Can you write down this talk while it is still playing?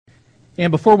And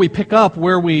before we pick up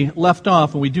where we left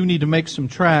off, and we do need to make some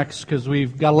tracks because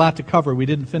we've got a lot to cover. We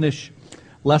didn't finish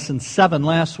Lesson 7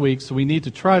 last week, so we need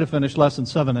to try to finish Lesson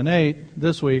 7 and 8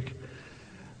 this week.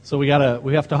 So we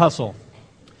have to hustle.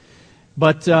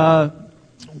 But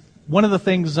one of the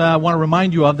things I want to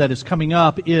remind you of that is coming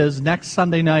up is next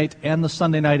Sunday night and the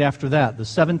Sunday night after that, the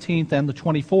 17th and the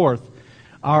 24th,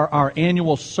 are our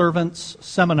annual Servants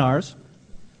Seminars.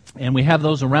 And we have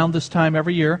those around this time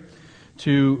every year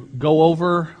to go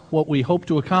over what we hope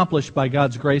to accomplish by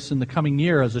God's grace in the coming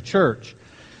year as a church.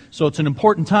 So it's an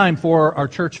important time for our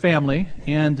church family,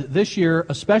 and this year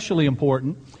especially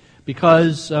important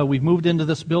because we've moved into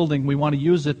this building. We want to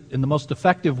use it in the most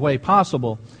effective way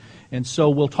possible. And so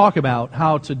we'll talk about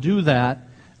how to do that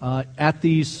at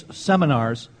these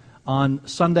seminars on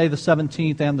Sunday the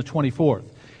 17th and the 24th.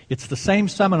 It's the same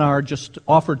seminar, just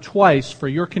offered twice for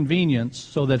your convenience,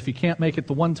 so that if you can't make it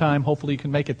the one time, hopefully you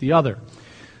can make it the other.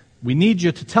 We need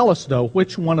you to tell us, though,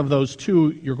 which one of those two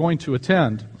you're going to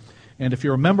attend. And if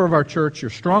you're a member of our church, you're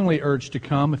strongly urged to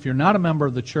come. If you're not a member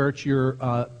of the church,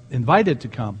 you're invited to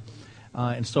come.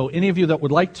 And so any of you that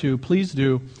would like to, please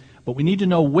do. But we need to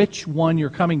know which one you're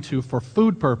coming to for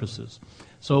food purposes.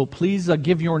 So please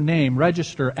give your name,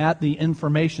 register at the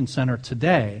information center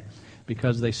today,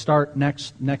 because they start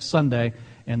next Sunday,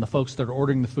 and the folks that are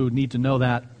ordering the food need to know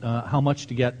that, how much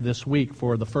to get this week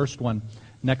for the first one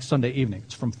next Sunday evening.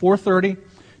 It's from 4:30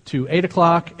 to 8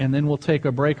 o'clock, and then we'll take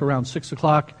a break around 6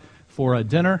 o'clock for a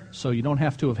dinner, so you don't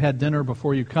have to have had dinner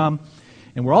before you come.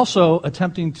 And we're also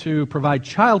attempting to provide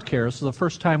child care. This is the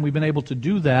first time we've been able to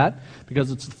do that,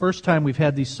 because it's the first time we've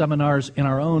had these seminars in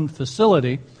our own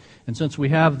facility. And since we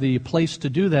have the place to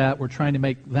do that, we're trying to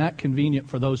make that convenient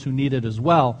for those who need it as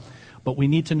well. But we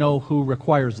need to know who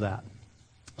requires that.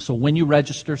 So when you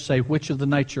register, say which of the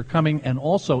nights you're coming, and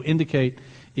also indicate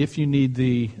if you need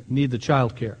the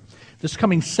child care. This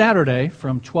coming Saturday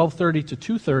from 12:30 to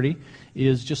 2:30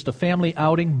 is just a family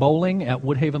outing, bowling at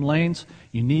Woodhaven Lanes.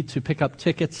 You need to pick up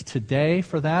tickets today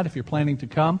for that if you're planning to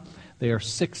come. They are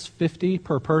 $6.50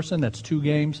 per person. That's 2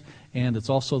 games, and it's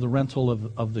also the rental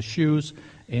of the shoes.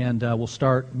 And we'll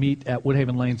meet at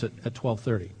Woodhaven Lanes at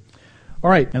 12:30. All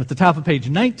right, and at the top of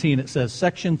page 19 it says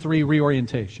Section 3,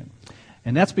 Reorientation.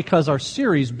 And that's because our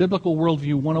series, Biblical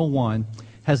Worldview 101,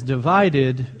 has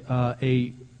divided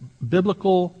a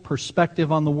biblical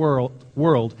perspective on the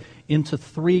world into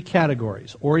 3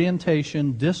 categories: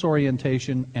 orientation,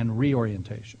 disorientation, and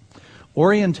reorientation.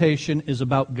 Orientation is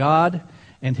about God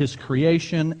and His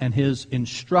creation and His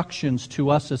instructions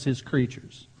to us as His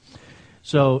creatures.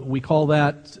 So we call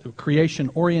that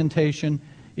creation orientation.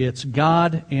 It's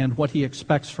God and what He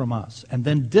expects from us. And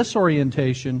then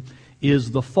disorientation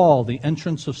is the fall, the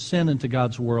entrance of sin into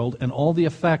God's world, and all the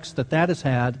effects that has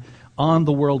had on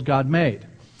the world God made.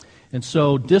 And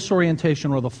so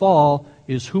disorientation, or the fall,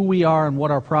 is who we are and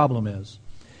what our problem is.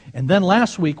 And then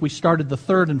last week we started the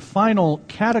third and final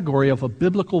category of a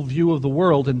biblical view of the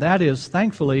world, and that is,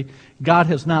 thankfully, God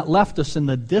has not left us in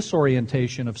the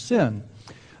disorientation of sin,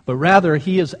 but rather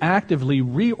He is actively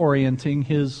reorienting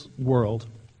His world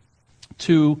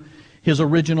to His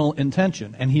original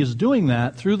intention. And He is doing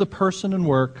that through the person and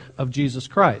work of Jesus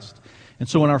Christ. And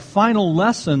so in our final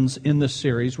lessons in this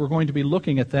series, we're going to be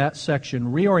looking at that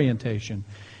section, reorientation,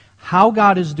 how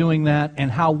God is doing that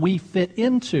and how we fit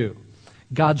into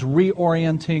God's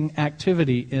reorienting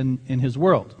activity in His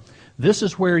world. This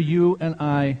is where you and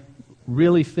I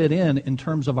really fit in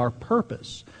terms of our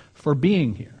purpose for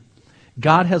being here.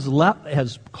 God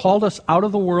has called us out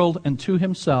of the world and to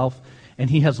Himself, and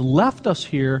He has left us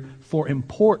here for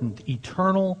important,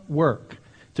 eternal work,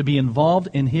 to be involved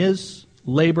in His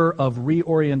labor of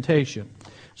reorientation.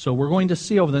 So we're going to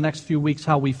see over the next few weeks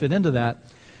how we fit into that.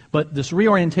 But this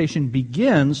reorientation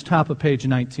begins, top of page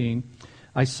 19,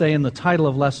 I say in the title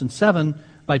of Lesson 7,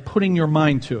 by putting your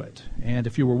mind to it. And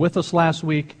if you were with us last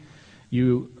week,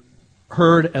 you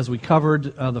heard as we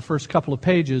covered the first couple of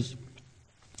pages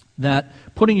that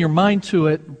putting your mind to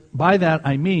it, by that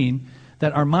I mean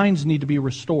that our minds need to be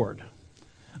restored.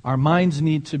 Our minds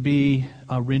need to be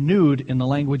renewed in the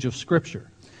language of Scripture.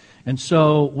 And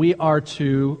so we are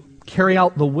to carry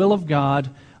out the will of God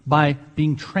by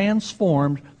being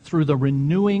transformed through the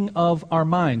renewing of our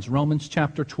minds. Romans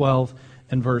chapter 12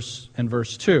 and verse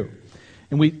 2.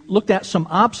 And we looked at some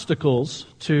obstacles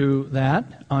to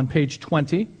that on page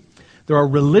 20. There are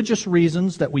religious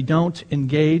reasons that we don't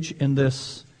engage in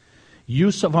this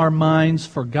use of our minds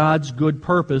for God's good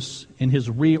purpose in His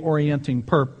reorienting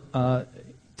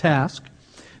task.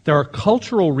 There are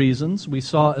cultural reasons we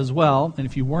saw as well, and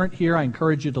if you weren't here, I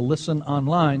encourage you to listen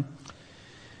online.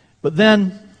 But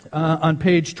then on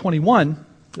page 21,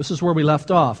 This is where we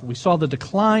left off. We saw the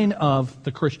decline of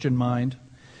the Christian mind.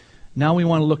 Now we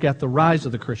want to look at the rise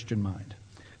of the Christian mind.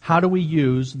 How do we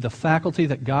use the faculty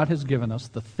that God has given us,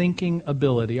 the thinking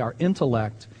ability, our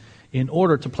intellect, in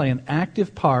order to play an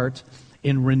active part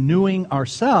in renewing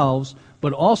ourselves,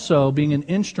 but also being an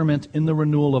instrument in the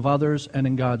renewal of others and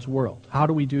in God's world? How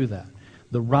do we do that?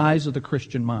 The rise of the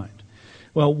Christian mind.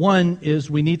 Well, one is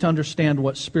we need to understand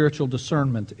what spiritual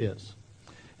discernment is.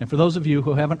 And for those of you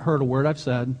who haven't heard a word I've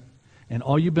said, and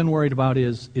all you've been worried about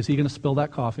is he going to spill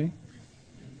that coffee?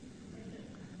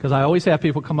 Because I always have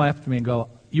people come up to me and go,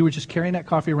 you were just carrying that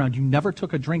coffee around. You never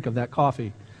took a drink of that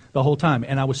coffee the whole time.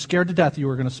 And I was scared to death you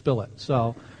were going to spill it.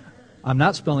 So I'm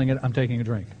not spilling it. I'm taking a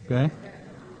drink. Okay?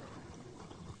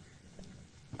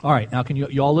 All right. Now can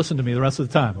you all listen to me the rest of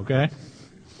the time, okay?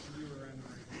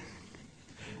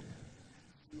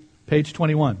 Page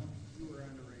 21.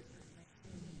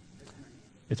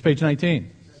 It's page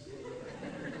 19.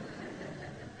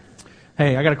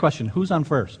 Hey, I got a question. Who's on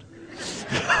first?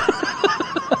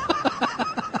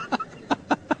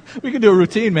 We can do a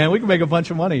routine, man. We can make a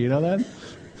bunch of money. You know that?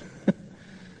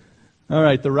 All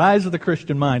right, the rise of the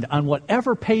Christian mind on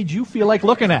whatever page you feel like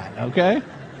looking at, okay?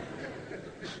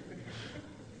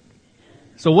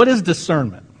 So what is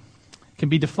discernment? It can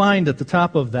be defined at the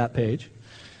top of that page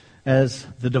as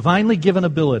the divinely given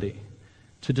ability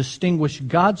to distinguish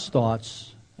God's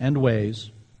thoughts and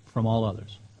ways from all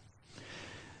others.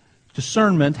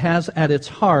 Discernment has at its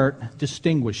heart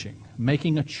distinguishing,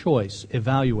 making a choice,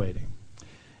 evaluating.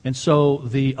 And so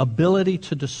the ability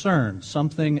to discern,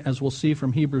 something, as we'll see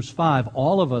from Hebrews 5,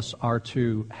 all of us are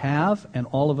to have and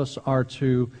all of us are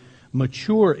to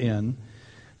mature in.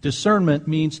 Discernment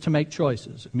means to make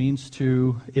choices. It means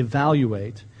to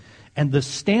evaluate. And the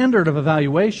standard of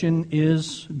evaluation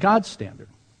is God's standard.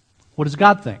 What does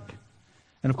God think?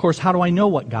 And of course, how do I know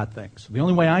what God thinks? The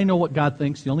only way I know what God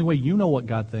thinks, the only way you know what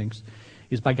God thinks,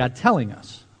 is by God telling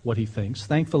us what He thinks.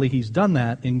 Thankfully, He's done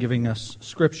that in giving us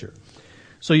Scripture.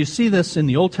 So you see this in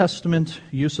the Old Testament,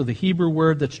 use of the Hebrew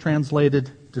word that's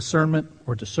translated discernment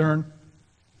or discern.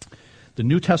 The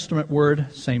New Testament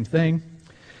word, same thing.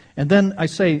 And then I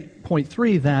say, point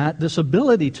 3, that this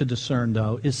ability to discern,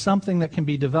 though, is something that can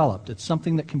be developed. It's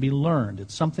something that can be learned.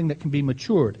 It's something that can be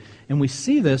matured. And we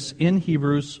see this in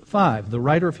Hebrews 5. The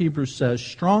writer of Hebrews says,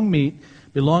 strong meat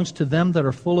belongs to them that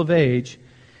are full of age,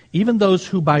 even those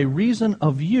who by reason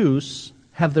of use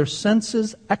have their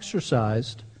senses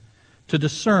exercised to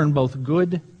discern both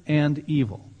good and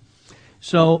evil.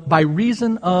 So, by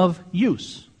reason of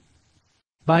use,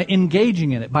 by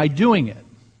engaging in it, by doing it,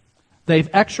 they've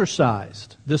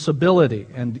exercised this ability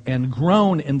and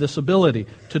grown in this ability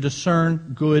to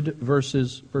discern good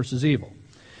versus evil.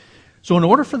 So in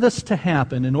order for this to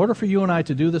happen, in order for you and I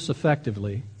to do this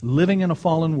effectively, living in a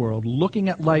fallen world, looking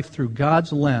at life through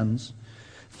God's lens,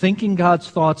 thinking God's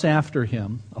thoughts after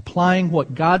Him, applying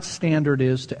what God's standard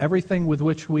is to everything with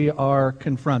which we are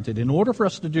confronted. In order for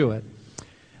us to do it,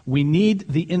 we need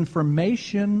the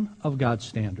information of God's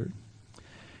standard,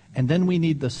 and then we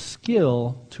need the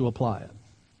skill to apply it.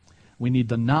 We need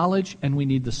the knowledge and we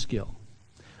need the skill.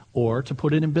 Or, to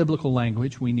put it in biblical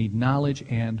language, we need knowledge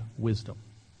and wisdom.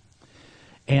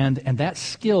 And that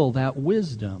skill, that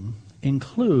wisdom,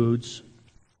 includes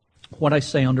what I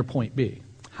say under point B.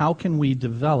 How can we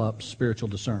develop spiritual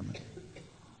discernment?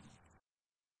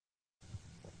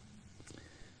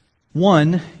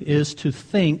 One is to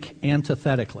think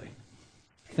antithetically.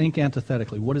 Think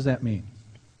antithetically. What does that mean?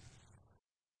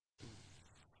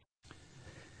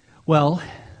 Well,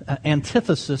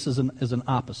 antithesis is an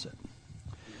opposite.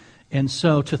 And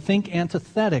so to think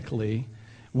antithetically,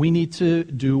 we need to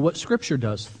do what Scripture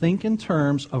does. Think in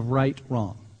terms of right,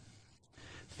 wrong.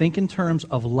 Think in terms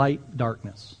of light,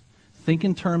 darkness. Think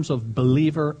in terms of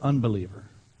believer, unbeliever.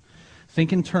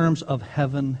 Think in terms of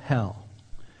heaven, hell.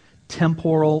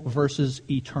 Temporal versus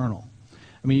eternal.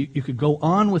 I mean, you could go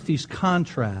on with these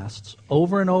contrasts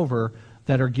over and over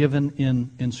that are given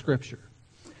in Scripture.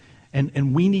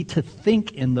 And we need to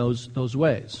think in those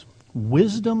ways.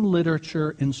 Wisdom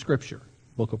literature in Scripture.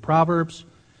 Book of Proverbs,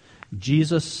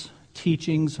 Jesus'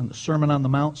 teachings and the Sermon on the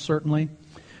Mount certainly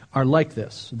are like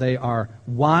this. They are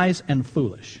wise and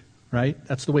foolish. Right?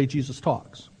 That's the way Jesus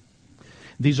talks.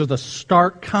 These are the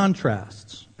stark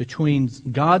contrasts between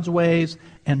God's ways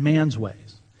and man's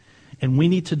ways. And we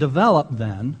need to develop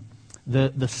then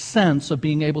the sense of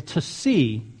being able to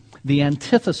see the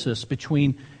antithesis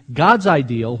between God's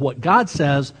ideal, what God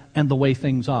says, and the way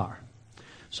things are.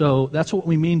 So that's what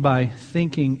we mean by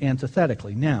thinking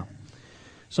antithetically. Now,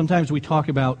 sometimes we talk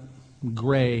about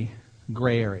gray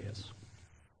areas.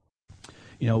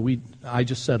 I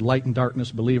just said light and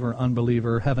darkness, believer,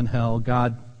 unbeliever, heaven, hell,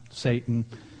 God, Satan,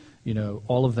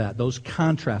 all of that. Those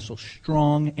contrasts, those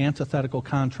strong antithetical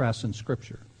contrasts in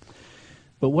Scripture.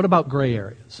 But what about gray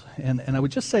areas? And I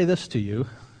would just say this to you,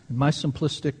 in my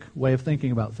simplistic way of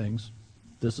thinking about things,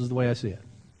 this is the way I see it.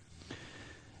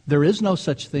 There is no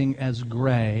such thing as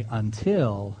gray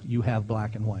until you have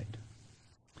black and white.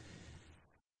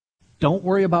 Don't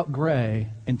worry about gray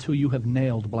until you have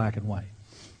nailed black and white.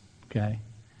 Okay?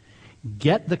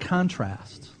 Get the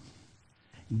contrasts.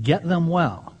 Get them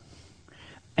well.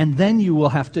 And then you will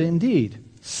have to indeed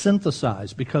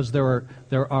synthesize, because there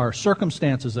are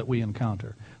circumstances that we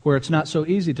encounter where it's not so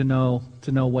easy to know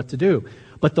what to do.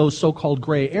 But those so-called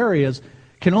gray areas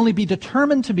can only be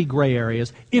determined to be gray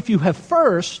areas if you have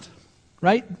first,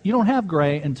 right? You don't have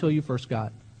gray until you first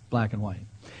got black and white.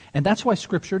 And that's why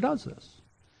Scripture does this.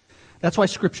 That's why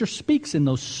Scripture speaks in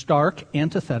those stark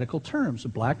antithetical terms,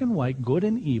 black and white, good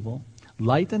and evil,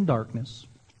 light and darkness,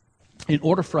 in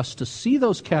order for us to see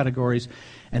those categories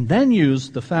and then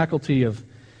use the faculty of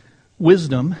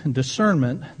wisdom and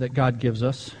discernment that God gives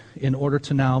us in order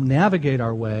to now navigate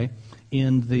our way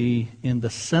in the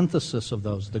synthesis of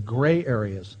those, the gray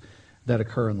areas that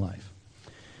occur in life.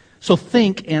 So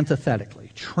think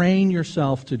antithetically. Train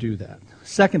yourself to do that.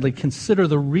 Secondly, consider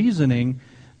the reasoning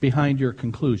behind your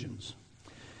conclusions.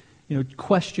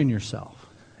 Question yourself.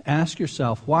 Ask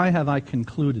yourself, why have I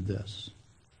concluded this?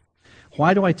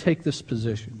 Why do I take this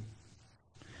position?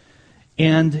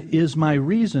 And is my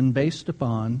reason based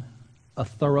upon a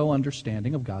thorough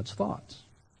understanding of God's thoughts,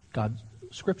 God's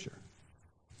Scripture?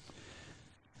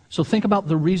 So think about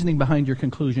the reasoning behind your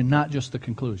conclusion, not just the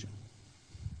conclusion.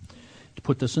 To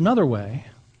put this another way,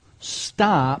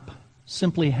 stop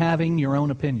simply having your own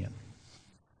opinion.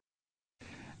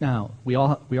 Now, we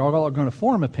all are going to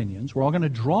form opinions. We're all going to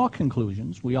draw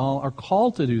conclusions. We all are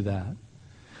called to do that.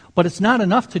 But it's not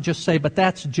enough to just say, but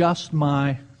that's just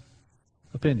my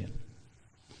opinion.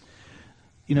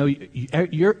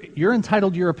 You're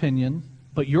entitled to your opinion,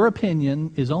 but your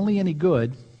opinion is only any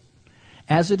good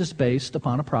as it is based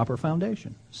upon a proper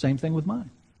foundation. Same thing with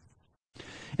mine.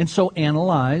 And so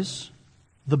analyze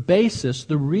the basis,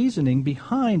 the reasoning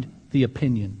behind the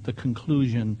opinion, the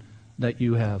conclusion that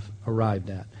you have arrived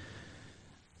at.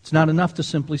 It's not enough to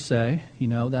simply say,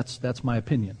 that's my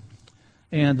opinion.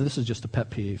 And this is just a pet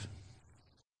peeve.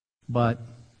 But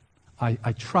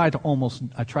I try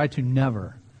to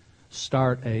never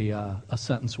start a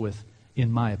sentence with,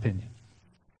 in my opinion.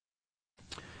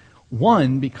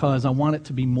 One, because I want it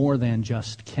to be more than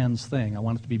just Ken's thing. I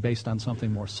want it to be based on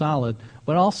something more solid.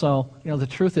 But also, the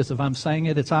truth is, if I'm saying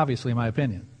it, it's obviously my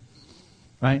opinion.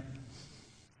 Right?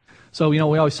 So, we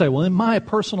always say, well, in my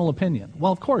personal opinion.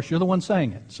 Well, of course, you're the one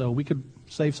saying it. So we could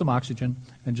save some oxygen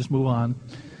and just move on.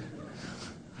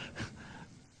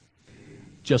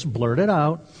 Just blurt it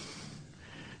out.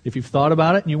 If you've thought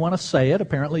about it and you want to say it,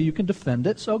 apparently you can defend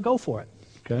it, so go for it.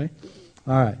 Okay?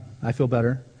 All right. I feel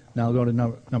better. Now I'll go to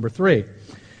number 3.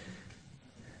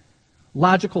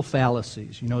 Logical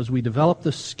fallacies. As we develop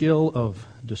the skill of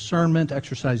discernment,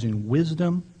 exercising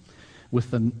wisdom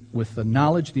with the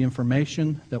knowledge, the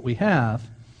information that we have,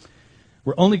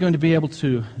 we're only going to be able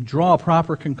to draw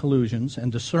proper conclusions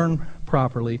and discern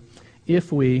properly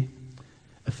if we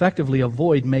effectively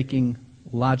avoid making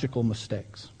logical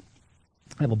mistakes.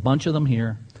 I have a bunch of them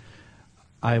here.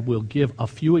 I will give a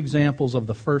few examples of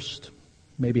the first,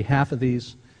 maybe half of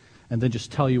these, and then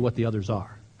just tell you what the others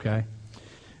are, okay?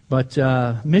 But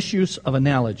misuse of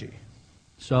analogy.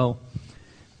 So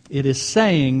it is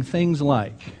saying things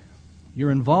like,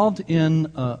 you're involved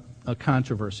in a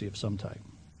controversy of some type,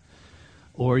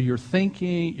 or you're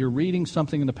reading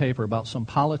something in the paper about some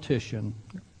politician.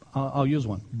 I'll use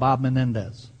one, Bob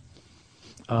Menendez.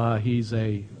 He's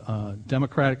a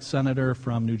Democratic senator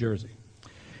from New Jersey.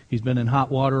 He's been in hot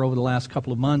water over the last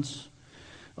couple of months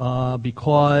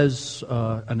because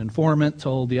an informant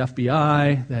told the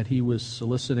FBI that he was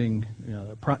soliciting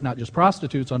not just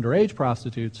prostitutes, underage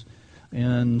prostitutes,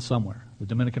 in somewhere, the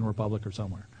Dominican Republic or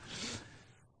somewhere.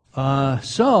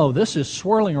 So this is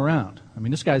swirling around. I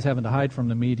mean, this guy's having to hide from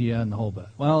the media and the whole bit.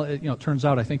 Well, it turns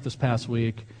out, I think this past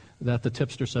week, that the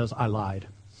tipster says, I lied.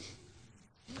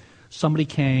 Somebody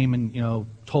came and,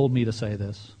 told me to say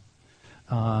this.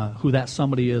 Who that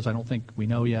somebody is, I don't think we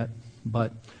know yet.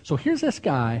 But so here's this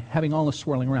guy having all this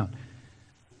swirling around.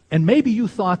 And maybe you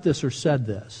thought this or said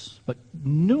this, but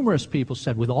numerous people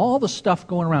said, with all the stuff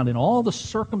going around and all the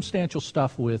circumstantial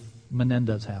stuff with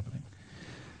Menendez happening,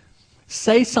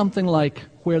 say something like,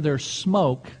 where there's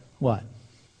smoke, what?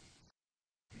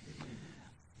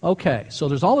 Okay, so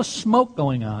there's all this smoke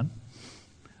going on.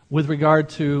 with regard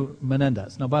to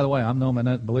Menendez. Now, by the way, I'm no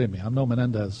Menendez, believe me, I'm no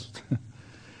Menendez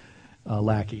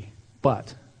lackey.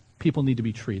 But people need to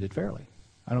be treated fairly.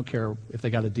 I don't care if they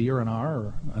got a D or an R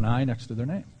or an I next to their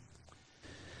name.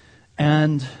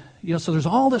 And, so there's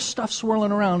all this stuff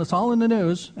swirling around. It's all in the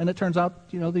news, and it turns out,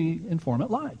 the informant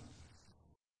lied.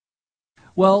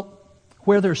 Well,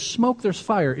 where there's smoke, there's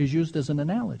fire is used as an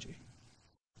analogy.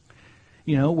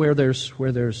 Where there's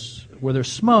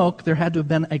smoke, there had to have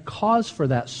been a cause for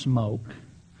that smoke.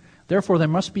 Therefore, there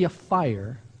must be a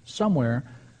fire somewhere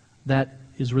that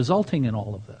is resulting in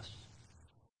all of this.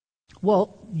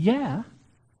 Well, yeah,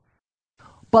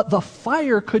 but the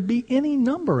fire could be any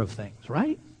number of things,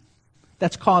 right?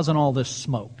 That's causing all this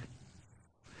smoke.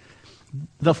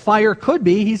 The fire could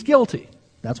be he's guilty.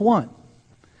 That's one.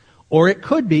 Or it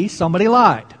could be somebody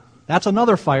lied. That's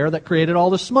another fire that created all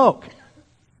the smoke.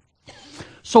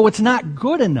 So it's not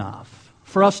good enough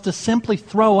for us to simply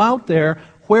throw out there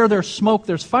where there's smoke,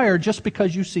 there's fire, just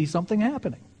because you see something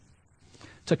happening.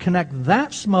 To connect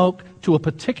that smoke to a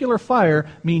particular fire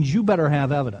means you better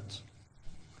have evidence.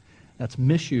 That's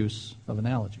misuse of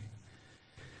analogy.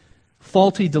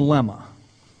 Faulty dilemma.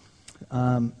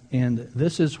 And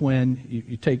this is when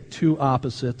you take two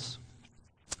opposites,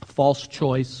 false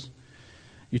choice.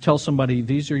 You tell somebody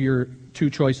these are your two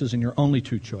choices and your only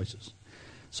two choices.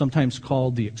 Sometimes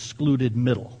called the excluded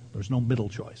middle. There's no middle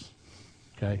choice.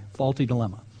 Okay? Faulty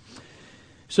dilemma.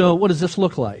 So what does this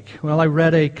look like? Well, I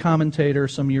read a commentator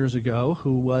some years ago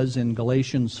who was in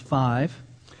Galatians 5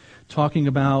 talking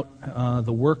about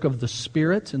the work of the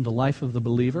Spirit in the life of the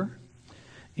believer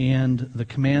and the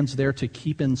commands there to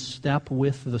keep in step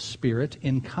with the Spirit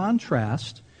in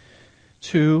contrast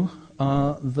to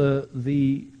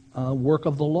the work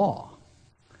of the law.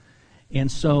 And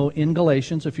so in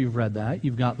Galatians, if you've read that,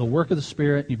 you've got the work of the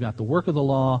Spirit, you've got the work of the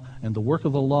law, and the work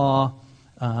of the law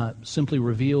simply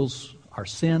reveals our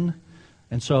sin.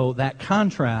 And so that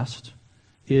contrast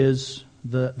is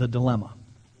the dilemma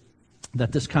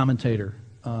that this commentator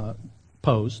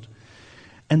posed.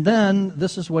 And then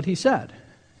this is what he said.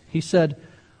 He said,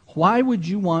 why would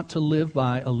you want to live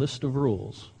by a list of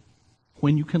rules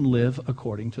when you can live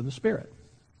according to the Spirit?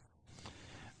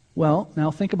 Well,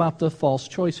 now think about the false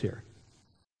choice here.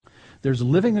 There's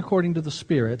living according to the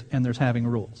Spirit, and there's having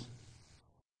rules.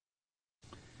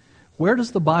 Where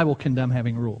does the Bible condemn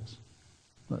having rules?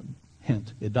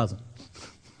 Hint, it doesn't.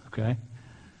 Okay?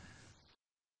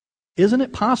 Isn't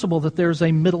it possible that there's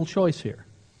a middle choice here?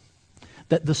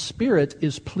 That the Spirit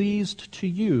is pleased to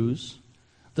use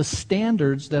the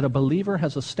standards that a believer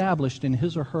has established in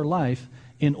his or her life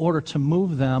in order to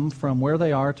move them from where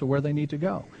they are to where they need to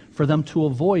go, for them to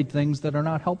avoid things that are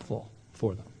not helpful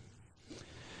for them.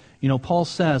 Paul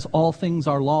says, all things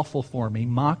are lawful for me,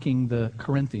 mocking the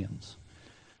Corinthians.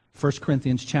 1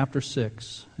 Corinthians chapter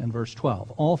 6 and verse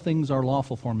 12. All things are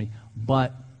lawful for me,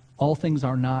 but all things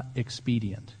are not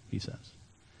expedient, he says.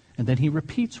 And then he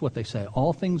repeats what they say.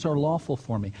 All things are lawful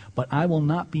for me, but I will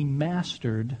not be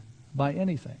mastered by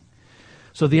anything.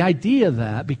 So the idea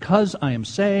that because I am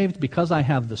saved, because I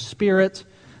have the Spirit,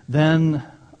 then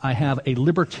I have a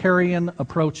libertarian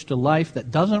approach to life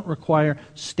that doesn't require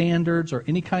standards or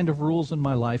any kind of rules in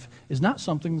my life is not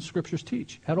something the Scriptures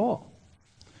teach at all.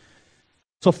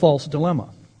 It's a false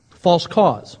dilemma. False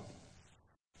cause.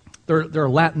 There are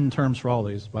Latin terms for all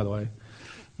these, by the way.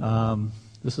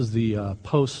 This is the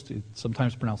it's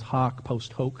sometimes pronounced hoc,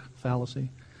 post hoc fallacy.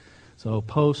 So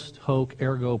post hoc,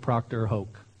 ergo proctor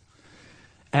hoc.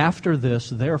 After this,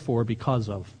 therefore, because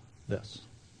of this.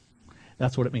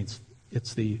 That's what it means.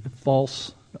 It's the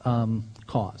false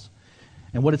cause.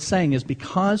 And what it's saying is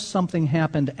because something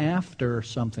happened after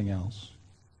something else,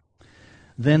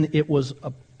 then it was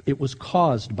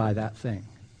caused by that thing.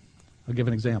 I'll give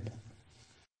an example.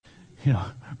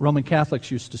 Roman Catholics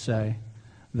used to say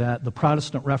that the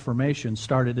Protestant Reformation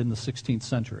started in the 16th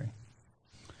century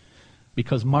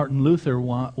because Martin Luther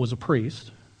was a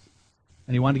priest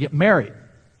and he wanted to get married.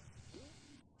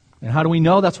 And how do we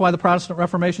know that's why the Protestant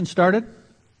Reformation started?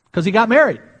 Because he got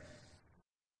married.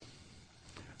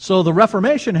 So the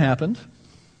Reformation happened.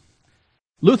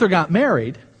 Luther got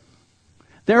married.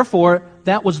 Therefore,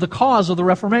 that was the cause of the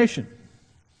Reformation.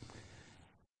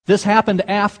 This happened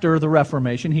after the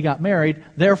Reformation. He got married.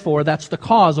 Therefore, that's the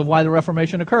cause of why the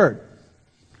Reformation occurred.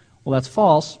 Well, that's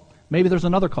false. Maybe there's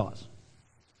another cause,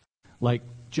 like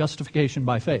justification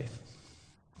by faith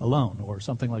alone or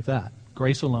something like that.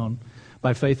 Grace alone,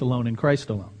 by faith alone, in Christ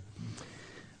alone.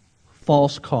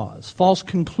 False cause. False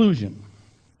conclusion.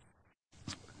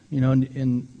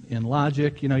 In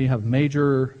logic, you have a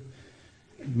major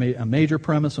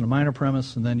premise and a minor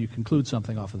premise, and then you conclude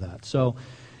something off of that. So,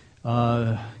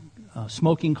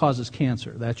 Smoking causes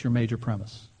cancer. That's your major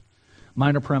premise.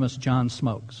 Minor premise, John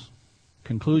smokes.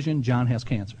 Conclusion, John has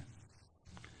cancer.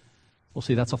 Well,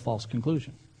 see, that's a false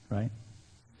conclusion, right?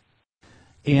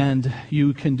 And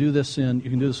you can do this in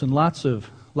lots of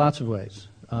ways.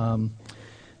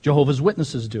 Jehovah's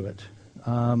Witnesses do it.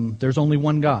 There's only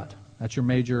one God. That's your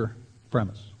major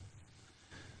premise.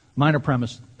 Minor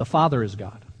premise, the Father is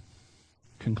God.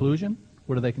 Conclusion,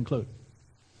 what do they conclude?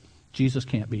 Jesus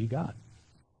can't be God.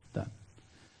 Then.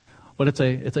 But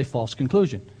it's a false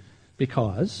conclusion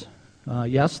because,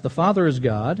 yes, the Father is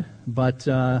God, but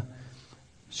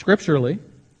scripturally,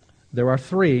 there are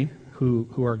three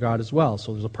who are God as well.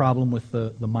 So there's a problem with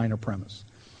the minor premise.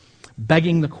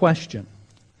 Begging the question.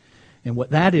 And what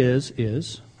that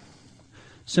is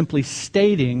simply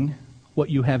stating what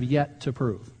you have yet to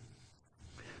prove.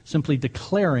 Simply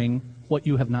declaring what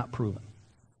you have not proven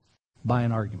by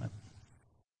an argument.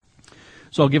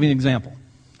 So I'll give you an example.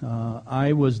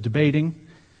 I was debating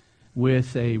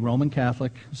with a Roman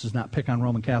Catholic. This is not pick on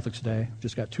Roman Catholics today.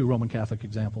 Just got two Roman Catholic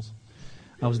examples.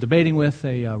 I was debating with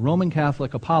a Roman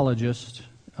Catholic apologist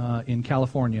in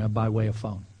California by way of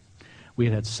phone. We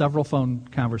had several phone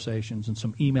conversations and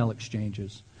some email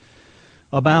exchanges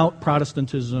about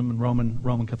Protestantism and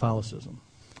Roman Catholicism.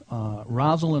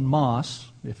 Rosalind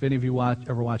Moss, if any of you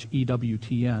ever watch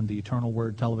EWTN, the Eternal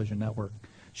Word Television Network,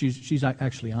 she's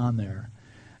actually on there,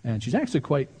 and she's actually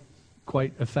quite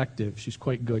effective. She's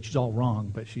quite good. She's all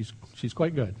wrong, but she's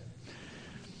quite good.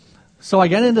 So I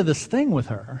got into this thing with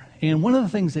her, and one of the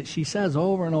things that she says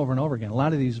over and over and over again, a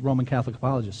lot of these Roman Catholic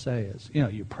apologists say is,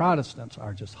 you Protestants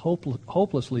are just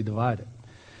hopelessly divided.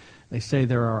 They say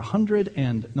there are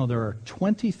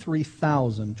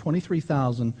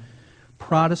 23,000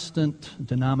 Protestant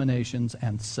denominations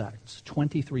and sects.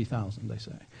 23,000, they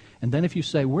say. And then if you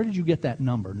say, where did you get that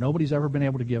number? Nobody's ever been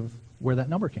able to give where that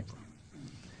number came from.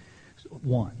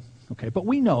 One. Okay, but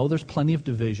we know there's plenty of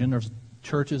division. There's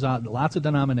churches out, lots of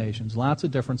denominations, lots of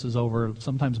differences over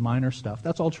sometimes minor stuff.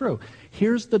 That's all true.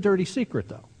 Here's the dirty secret,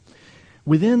 though.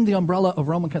 Within the umbrella of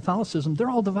Roman Catholicism,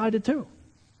 they're all divided too.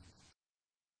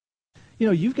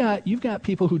 You've got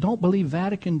people who don't believe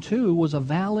Vatican II was a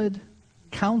valid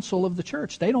council of the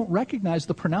church. They don't recognize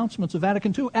the pronouncements of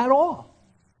Vatican II at all.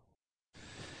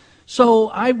 So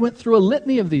I went through a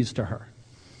litany of these to her.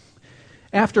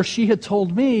 After she had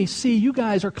told me, see, you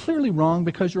guys are clearly wrong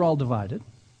because you're all divided.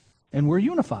 And we're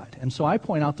unified. And so I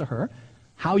point out to her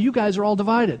how you guys are all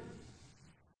divided.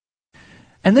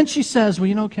 And then she says,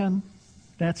 well, Ken,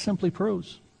 that simply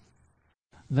proves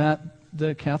that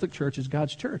the Catholic Church is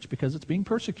God's church because it's being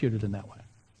persecuted in that way.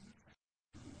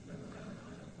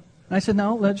 And I said,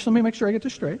 no, let me make sure I get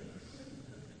this straight.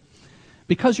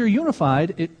 Because you're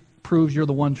unified, it proves you're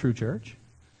the one true church.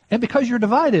 And because you're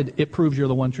divided, it proves you're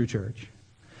the one true church.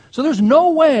 So there's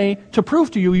no way to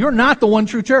prove to you you're not the one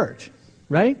true church,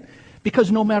 right?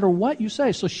 Because no matter what you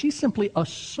say, so she's simply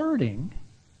asserting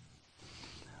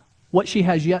what she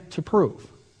has yet to prove,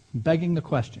 begging the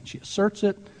question. She asserts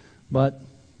it, but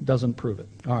doesn't prove it.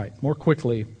 All right, more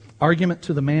quickly. Argument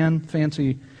to the man,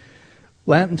 fancy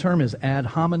Latin term is ad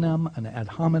hominem, an ad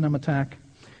hominem attack.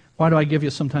 Why do I give you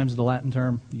sometimes the Latin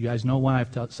term? You guys know why.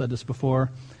 I've said this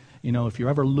before. If you're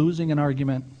ever losing an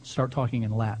argument, start talking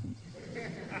in Latin.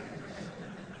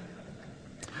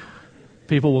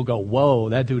 People will go, whoa,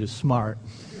 that dude is smart.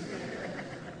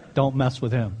 Don't mess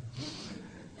with him.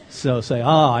 So say,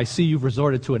 I see you've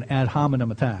resorted to an ad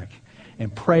hominem attack.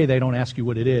 And pray they don't ask you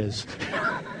what it is.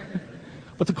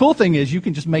 But the cool thing is you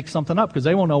can just make something up because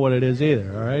they won't know what it is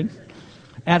either, all right?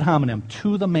 Ad hominem,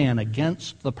 to the man,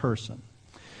 against the person.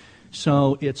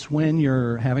 So it's when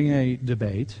you're having a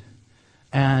debate,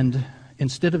 and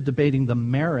instead of debating the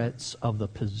merits of the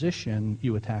position,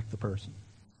 you attack the person.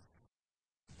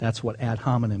 That's what ad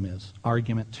hominem is,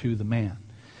 argument to the man.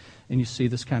 And you see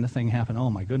this kind of thing happen,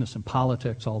 oh my goodness, in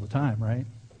politics all the time, right?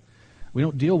 We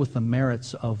don't deal with the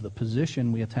merits of the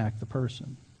position, we attack the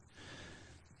person.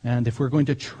 And if we're going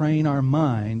to train our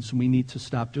minds, we need to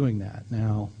stop doing that.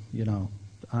 Now,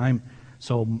 I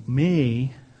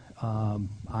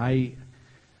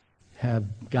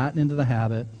have gotten into the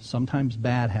habit, sometimes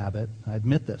bad habit, I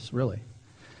admit this, really.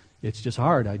 It's just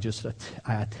hard. I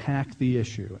attack the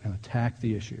issue and attack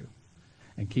the issue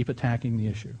and keep attacking the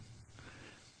issue.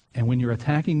 And when you're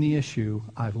attacking the issue,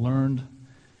 I've learned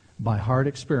by hard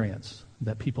experience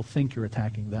that people think you're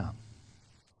attacking them.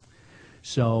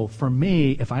 So for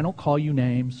me, if I don't call you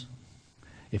names,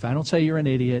 if I don't say you're an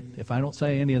idiot, if I don't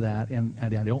say any of that, and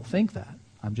I don't think that,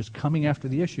 I'm just coming after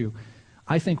the issue,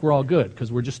 I think we're all good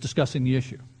because we're just discussing the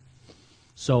issue.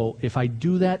 So if I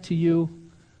do that to you,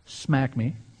 smack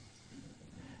me.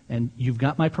 And you've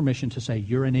got my permission to say,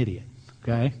 you're an idiot,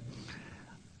 okay?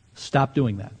 Stop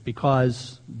doing that,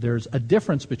 because there's a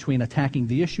difference between attacking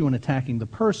the issue and attacking the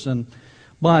person,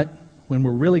 but when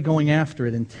we're really going after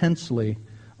it intensely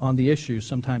on the issue,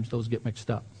 sometimes those get mixed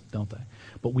up, don't they?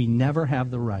 But we never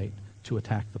have the right to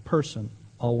attack the person.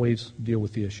 Always deal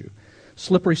with the issue.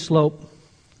 Slippery slope,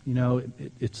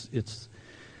 it's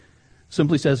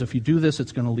simply says if you do this,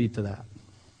 it's going to lead to that.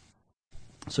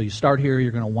 So you start here,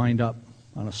 you're going to wind up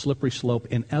on a slippery slope.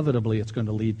 Inevitably, it's going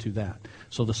to lead to that.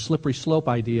 So the slippery slope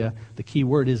idea, the key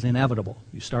word is inevitable.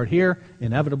 You start here,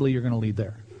 inevitably you're going to lead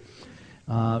there.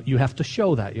 You have to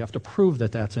show that. You have to prove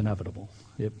that that's inevitable.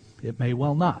 It may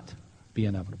well not be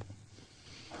inevitable.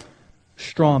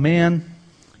 Straw man,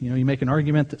 you make an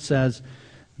argument that says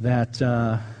that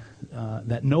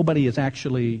that nobody is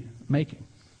actually making,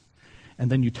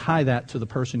 and then you tie that to the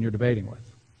person you're debating with.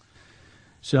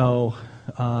 So,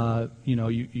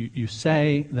 you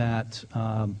say that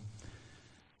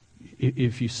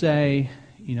if you say,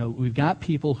 we've got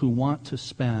people who want to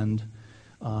spend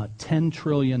 $10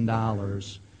 trillion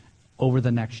over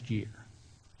the next year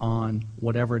on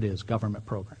whatever it is, government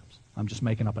programs. I'm just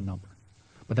making up a number,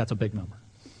 but that's a big number.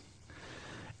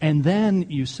 And then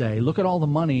you say, look at all the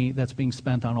money that's being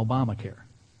spent on Obamacare.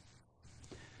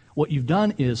 What you've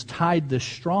done is tied this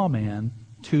straw man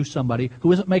to somebody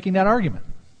who isn't making that argument.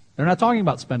 They're not talking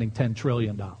about spending $10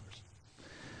 trillion.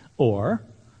 Or,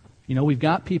 we've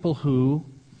got people who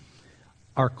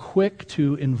are quick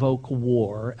to invoke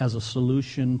war as a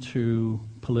solution to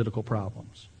political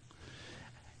problems.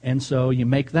 And so you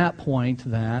make that point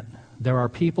that there are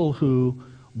people who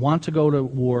want to go to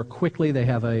war quickly. They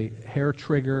have a hair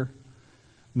trigger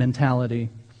mentality.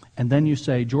 And then you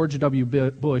say, George W.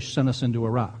 Bush sent us into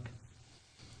Iraq.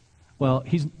 Well,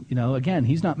 he's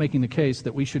not making the case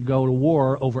that we should go to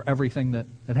war over everything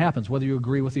that happens, whether you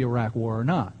agree with the Iraq war or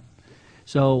not.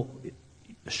 So,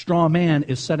 straw man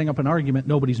is setting up an argument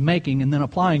nobody's making and then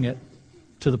applying it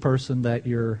to the person that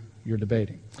you're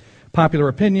debating. Popular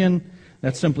opinion,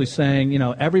 that's simply saying,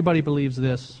 everybody believes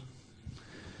this.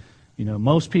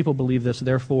 Most people believe this,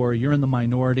 therefore you're in the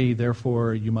minority,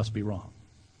 therefore you must be wrong.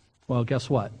 Well, guess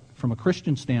what? From a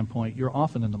Christian standpoint, you're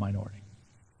often in the minority.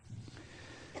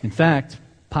 In fact,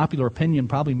 popular opinion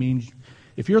probably means,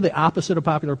 if you're the opposite of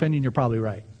popular opinion, you're probably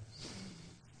right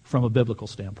from a biblical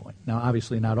standpoint. Now,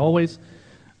 obviously not always,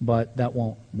 but that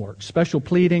won't work. Special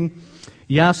pleading,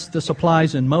 yes, this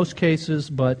applies in most cases,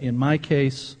 but in my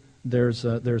case, there's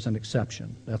an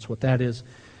exception. That's what that is.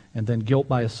 And then guilt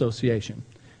by association.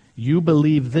 You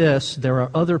believe this, there are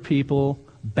other people,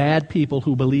 bad people,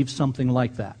 who believe something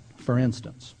like that. For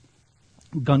instance,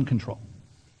 gun control.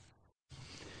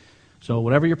 So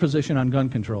whatever your position on gun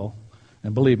control,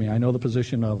 and believe me, I know the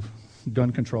position of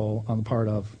gun control on the part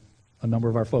of a number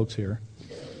of our folks here.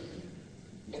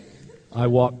 I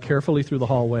walk carefully through the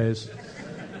hallways.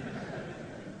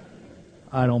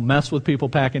 I don't mess with people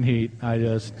packing heat. I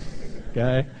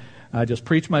just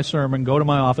preach my sermon, go to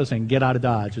my office, and get out of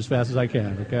Dodge as fast as I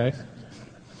can, okay?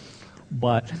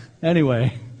 But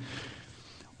anyway,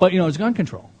 it's gun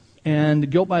control. And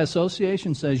guilt by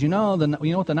association says, you know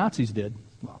what the Nazis did?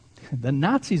 Well, the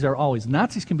Nazis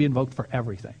can be invoked for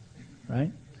everything,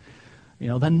 right?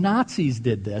 The Nazis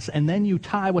did this, and then you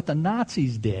tie what the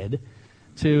Nazis did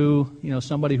to,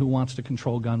 somebody who wants to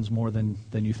control guns more than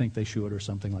you think they should or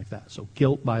something like that. So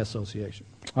guilt by association.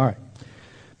 All right.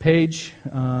 Page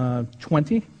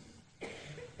 20,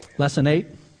 Lesson 8.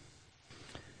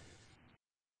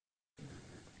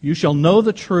 You shall know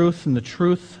the truth, and the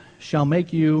truth shall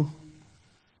make you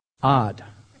odd.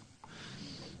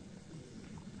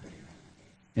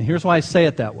 And here's why I say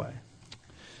it that way.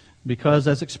 Because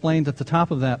as explained at the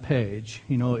top of that page,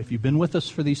 if you've been with us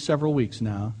for these several weeks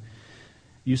now,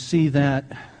 you see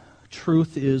that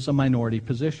truth is a minority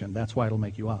position. That's why it'll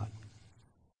make you odd.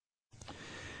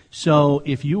 So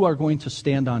if you are going to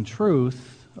stand on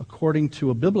truth, according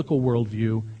to a biblical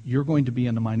worldview, you're going to be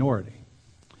in the minority.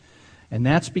 And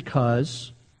that's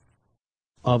because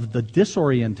of the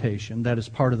disorientation that is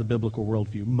part of the biblical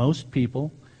worldview. Most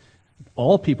people,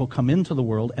 all people come into the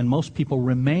world, and most people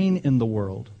remain in the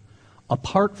world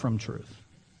apart from truth.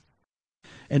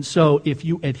 And so if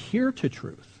you adhere to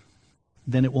truth,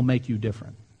 then it will make you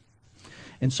different.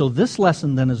 And so this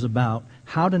lesson then is about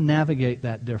how to navigate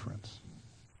that difference.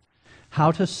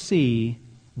 How to see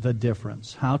the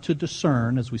difference. How to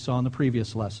discern, as we saw in the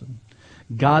previous lesson,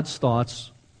 God's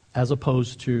thoughts as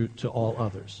opposed to all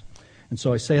others. And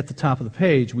so I say at the top of the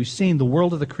page, we've seen the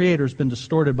world of the Creator has been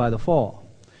distorted by the fall.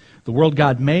 The world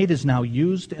God made is now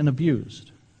used and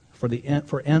abused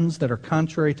for ends that are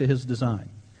contrary to His design.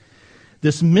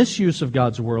 This misuse of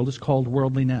God's world is called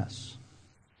worldliness.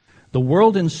 The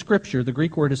world in Scripture, the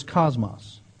Greek word is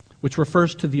cosmos, which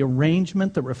refers to the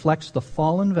arrangement that reflects the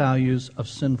fallen values of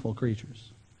sinful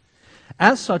creatures.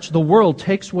 As such, the world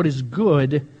takes what is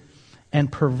good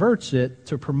and perverts it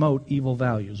to promote evil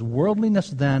values. Worldliness,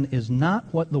 then, is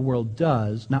not what the world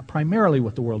does, not primarily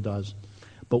what the world does,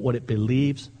 but what it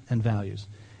believes and values.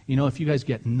 You know, if you guys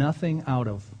get nothing out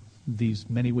of these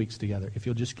many weeks together, if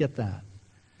you'll just get that,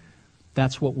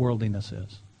 that's what worldliness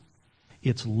is.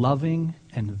 It's loving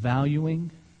and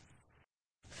valuing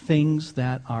things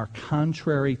that are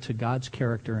contrary to God's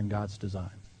character and God's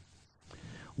design.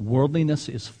 Worldliness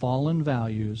is fallen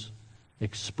values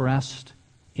expressed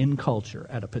in culture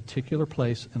at a particular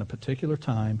place in a particular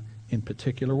time in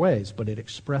particular ways, but it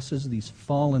expresses these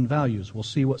fallen values. We'll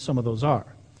see what some of those are.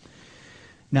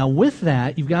 Now with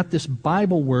that, you've got this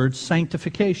Bible word,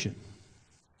 sanctification,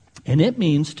 and it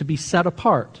means to be set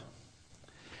apart.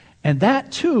 And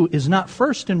that too is not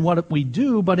first in what we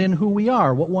do, but in who we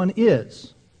are, what one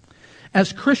is.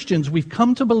 As Christians, we've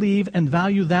come to believe and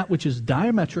value that which is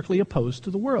diametrically opposed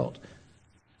to the world.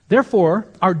 Therefore,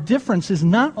 our difference is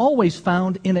not always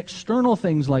found in external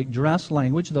things like dress,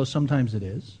 language, though sometimes it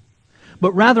is,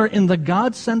 but rather in the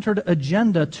God-centered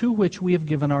agenda to which we have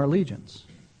given our allegiance.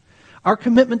 Our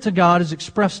commitment to God is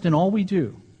expressed in all we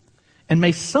do and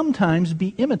may sometimes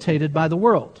be imitated by the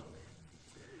world.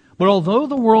 But although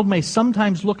the world may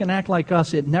sometimes look and act like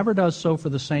us, it never does so for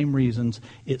the same reasons.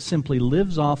 It simply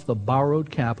lives off the borrowed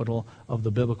capital of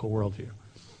the biblical worldview.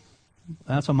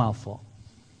 That's a mouthful.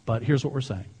 But here's what we're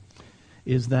saying,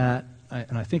 is that,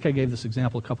 and I think I gave this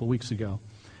example a couple weeks ago,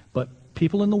 but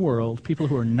people in the world, people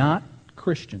who are not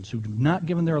Christians, who do not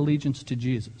give their allegiance to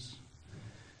Jesus,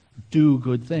 do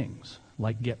good things,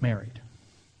 like get married.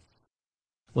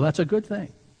 Well, that's a good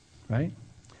thing, right?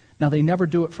 Now, they never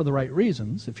do it for the right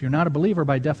reasons. If you're not a believer,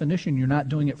 by definition, you're not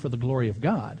doing it for the glory of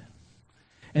God.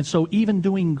 And so even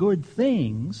doing good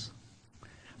things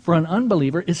for an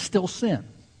unbeliever is still sin.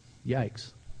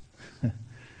 Yikes.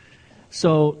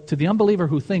 So to the unbeliever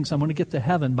who thinks I'm going to get to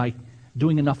heaven by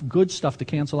doing enough good stuff to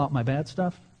cancel out my bad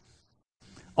stuff,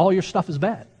 all your stuff is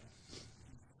bad.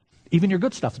 Even your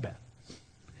good stuff's bad.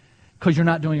 Because you're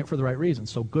not doing it for the right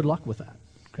reasons. So good luck with that.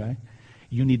 Okay?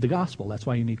 You need the gospel. That's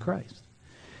why you need Christ.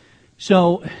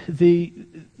 So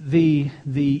even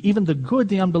the good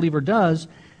the unbeliever does,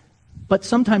 but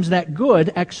sometimes that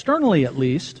good, externally at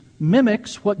least,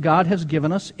 mimics what God has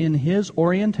given us in His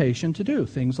orientation to do.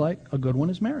 Things like a good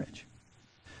one is marriage.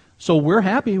 So we're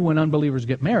happy when unbelievers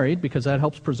get married because that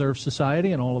helps preserve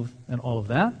society and all of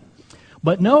that.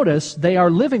 But notice they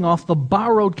are living off the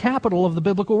borrowed capital of the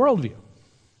biblical worldview.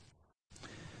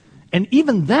 And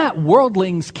even that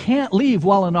worldlings can't leave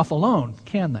well enough alone,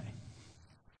 can they?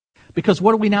 Because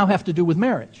what do we now have to do with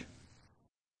marriage?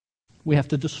 We have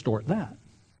to distort that.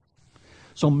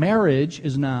 So marriage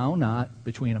is now not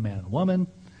between a man and a woman.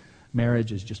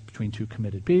 Marriage is just between two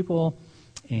committed people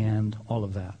and all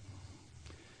of that.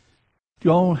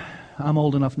 I'm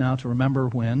old enough now to remember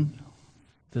when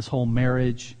this whole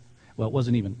marriage, well, it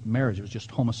wasn't even marriage, it was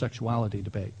just homosexuality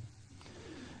debate,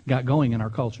 got going in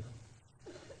our culture.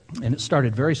 And it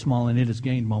started very small, and it has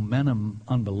gained momentum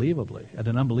unbelievably, at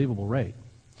an unbelievable rate.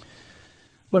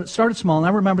 But it started small, and I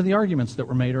remember the arguments that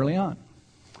were made early on.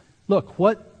 Look,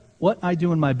 what I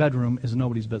do in my bedroom is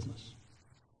nobody's business.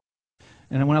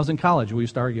 And when I was in college, we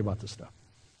used to argue about this stuff.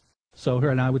 So here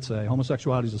and I would say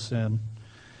homosexuality is a sin,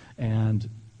 and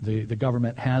the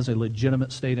government has a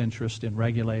legitimate state interest in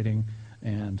regulating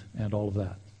and all of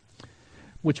that.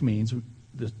 Which means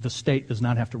the state does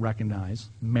not have to recognize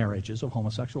marriages of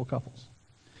homosexual couples.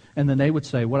 And then they would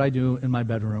say, what I do in my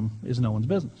bedroom is no one's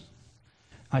business.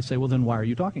 I say, well, then why are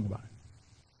you talking about it?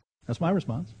 That's my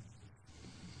response.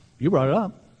 You brought it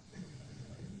up.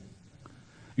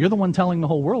 You're the one telling the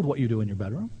whole world what you do in your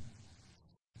bedroom.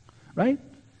 Right?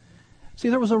 See,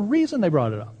 there was a reason they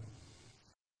brought it up.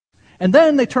 And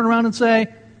then they turn around and say,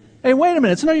 hey, wait a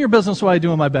minute, it's none of your business what I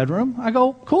do in my bedroom. I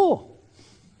go, cool.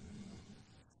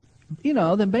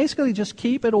 Then basically just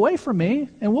keep it away from me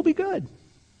and we'll be good.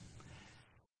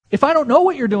 If I don't know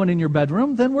what you're doing in your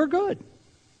bedroom, then we're good.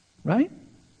 Right?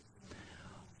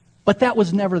 But that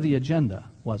was never the agenda,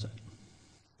 was it?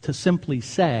 To simply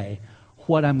say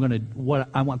what I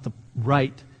want the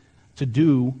right to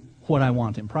do what I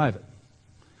want in private.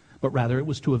 But rather it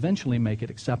was to eventually make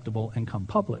it acceptable and come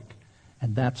public.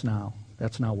 And that's now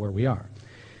where we are.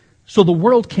 So the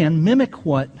world can mimic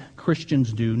what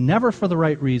Christians do, never for the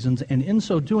right reasons, and in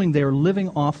so doing they are living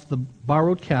off the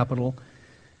borrowed capital,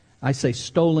 I say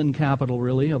stolen capital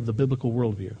really, of the biblical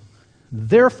worldview.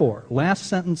 Therefore, last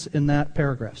sentence in that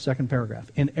paragraph, second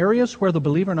paragraph, in areas where the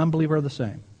believer and unbeliever are the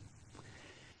same,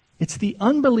 it's the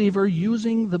unbeliever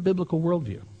using the biblical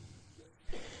worldview.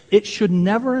 It should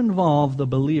never involve the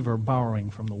believer borrowing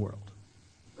from the world.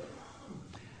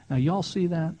 Now, you all see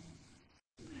that?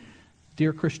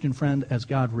 Dear Christian friend, as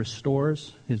God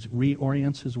restores,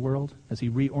 reorients His world, as He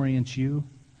reorients you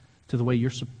to the way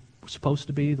you're supposed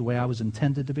to be, the way I was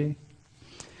intended to be,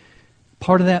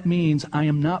 part of that means I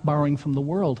am not borrowing from the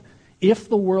world. If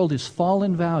the world is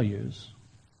fallen values,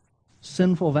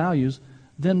 sinful values,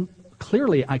 then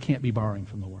clearly I can't be borrowing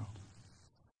from the world.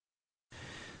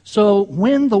 So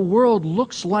when the world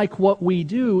looks like what we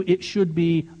do, it should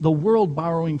be the world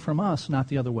borrowing from us, not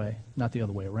the other way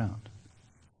around.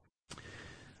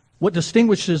 What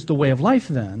distinguishes the way of life,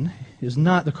 then, is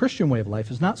not the Christian way of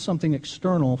life, is not something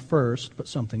external first, but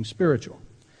something spiritual.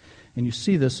 And you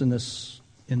see this in this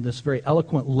very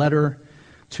eloquent letter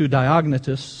to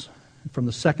Diognetus from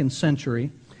the 2nd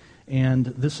century. And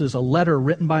this is a letter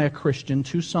written by a Christian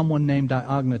to someone named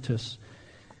Diognetus,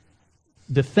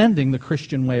 defending the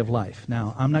Christian way of life.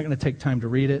 Now, I'm not going to take time to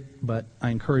read it, but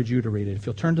I encourage you to read it. If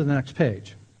you'll turn to the next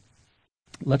page,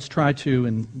 let's try to,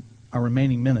 in our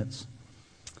remaining minutes,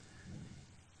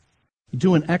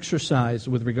 do an exercise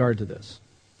with regard to this.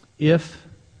 If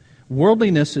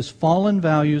worldliness is fallen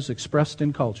values expressed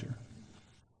in culture,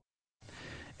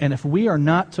 and if we are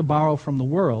not to borrow from the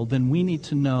world, then we need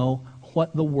to know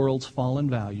what the world's fallen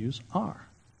values are.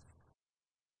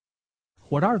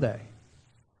 What are they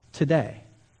today,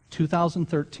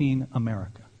 2013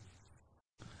 America?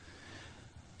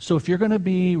 So if you're going to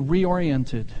be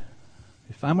reoriented,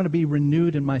 if I'm going to be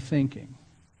renewed in my thinking,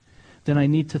 then I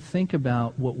need to think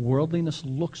about what worldliness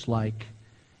looks like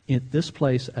in this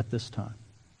place at this time.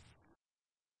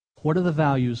 What are the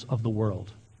values of the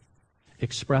world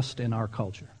expressed in our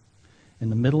culture? In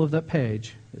the middle of that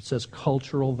page, it says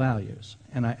cultural values.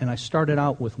 And I started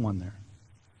out with one there.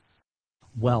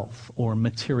 Wealth or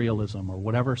materialism or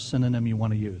whatever synonym you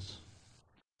want to use.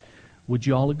 Would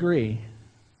you all agree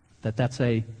that that's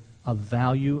a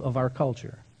value of our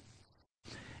culture?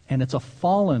 And it's a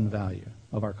fallen value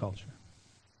of our culture.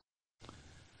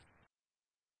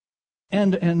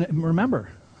 And remember,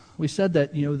 we said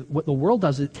that what the world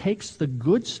does, it takes the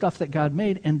good stuff that God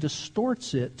made and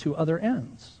distorts it to other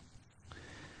ends.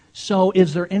 So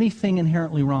is there anything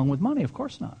inherently wrong with money? Of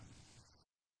course not.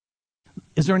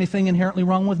 Is there anything inherently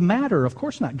wrong with matter? Of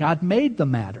course not. God made the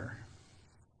matter.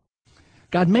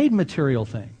 God made material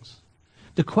things.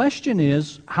 The question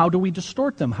is, how do we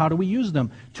distort them? How do we use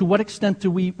them? To what extent do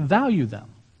we value them?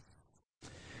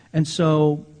 And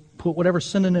so, put whatever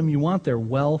synonym you want there,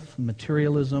 wealth,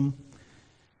 materialism,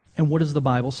 and what does the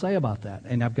Bible say about that?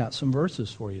 And I've got some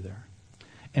verses for you there.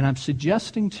 And I'm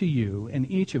suggesting to you and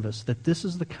each of us that this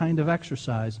is the kind of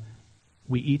exercise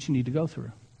we each need to go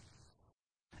through.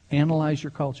 Analyze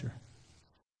your culture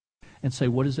and say,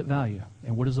 what does it value?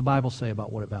 And what does the Bible say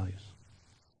about what it values?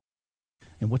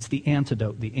 And what's the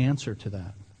antidote, the answer to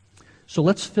that? So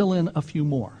let's fill in a few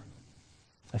more.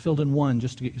 I filled in one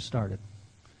just to get you started.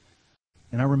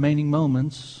 In our remaining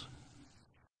moments,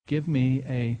 give me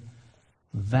a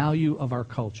value of our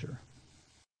culture.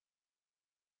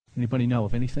 Anybody know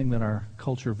of anything that our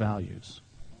culture values?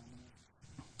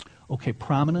 Okay,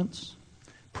 prominence,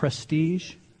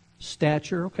 prestige,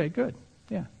 stature. Okay, good.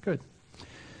 Yeah, good.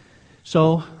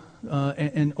 So,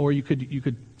 or you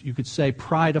could say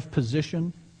pride of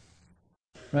position,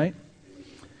 right?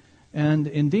 And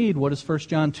indeed, what does 1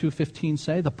 John 2:15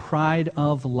 say? The pride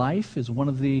of life is one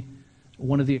of the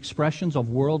expressions of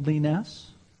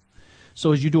worldliness.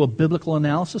 So as you do a biblical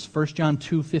analysis, 1 John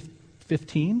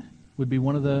 2:15 would be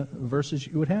one of the verses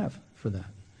you would have for that.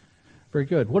 Very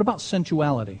good. What about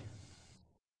sensuality?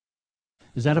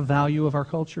 Is that a value of our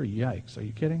culture? Yikes, are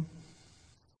you kidding?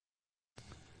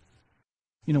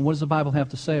 What does the Bible have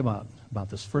to say about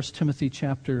this? 1 Timothy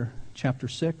chapter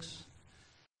 6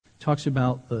 talks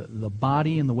about the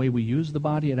body and the way we use the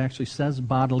body. It actually says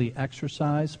bodily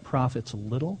exercise profits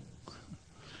little.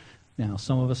 Now,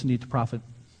 some of us need to profit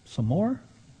some more.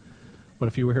 But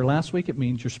if you were here last week, it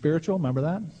means you're spiritual. Remember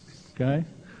that? Okay?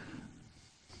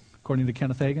 According to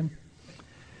Kenneth Hagin.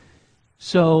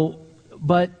 So,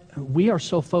 but we are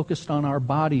so focused on our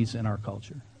bodies in our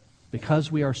culture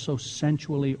because we are so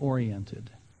sensually oriented.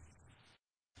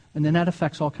 And then that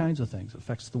affects all kinds of things. It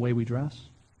affects the way we dress.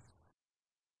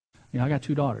 I got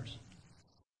 2 daughters.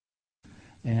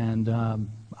 And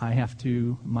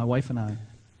my wife and I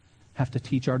have to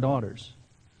teach our daughters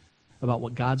about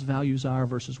what God's values are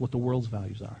versus what the world's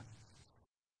values are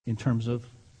in terms of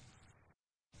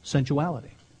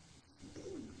sensuality.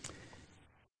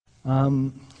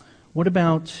 What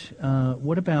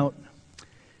about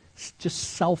just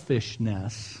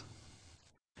selfishness?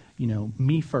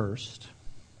 Me first,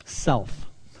 self.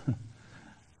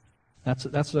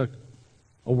 That's a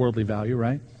worldly value,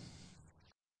 right?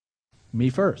 Me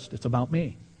first. It's about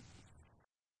me.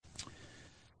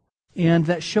 And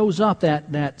that shows up,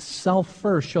 that self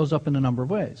first shows up in a number of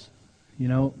ways.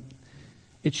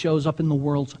 It shows up in the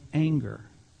world's anger.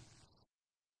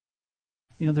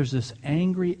 There's this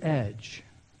angry edge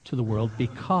to the world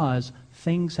because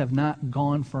things have not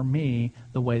gone for me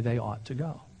the way they ought to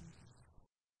go.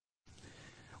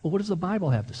 Well, what does the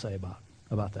Bible have to say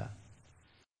about that?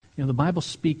 The Bible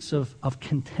speaks of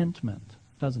contentment,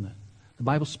 doesn't it? The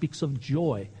Bible speaks of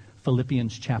joy,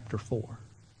 Philippians chapter 4.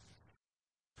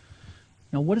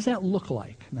 Now, what does that look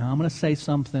like? Now, I'm going to say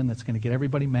something that's going to get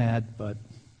everybody mad, but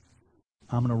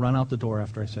I'm going to run out the door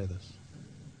after I say this.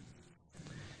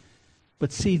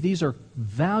 But see, these are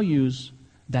values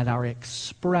that are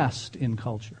expressed in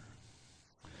culture.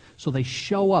 So they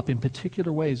show up in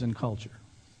particular ways in culture.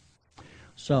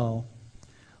 So,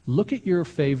 look at your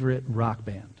favorite rock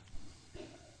band.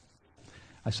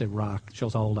 I say rock,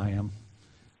 shows how old I am.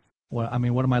 What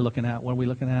am I looking at? What are we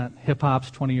looking at?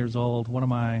 Hip-hop's 20 years old. What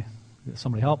am I?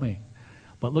 Somebody help me.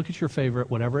 But look at your favorite,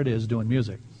 whatever it is, doing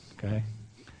music, okay?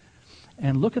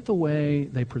 And look at the way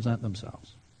they present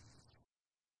themselves.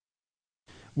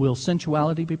 Will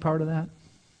sensuality be part of that?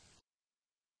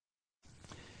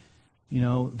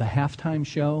 The halftime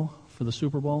show for the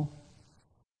Super Bowl.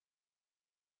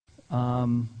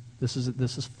 This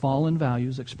is fallen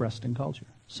values expressed in culture.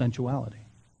 Sensuality.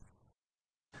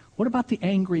 What about the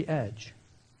angry edge?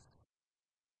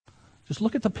 Just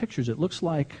look at the pictures. It looks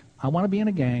like I want to be in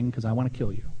a gang because I want to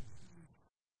kill you.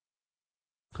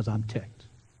 Because I'm ticked.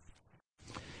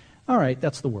 All right,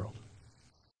 that's the world.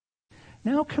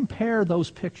 Now compare those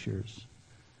pictures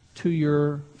to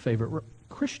your favorite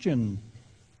Christian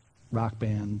rock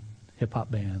band, hip-hop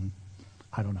band,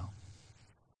 I don't know.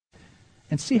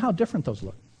 And see how different those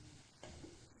look.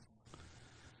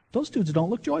 Those dudes don't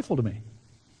look joyful to me.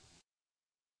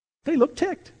 They look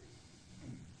ticked.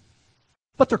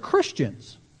 But they're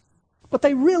Christians. But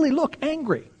they really look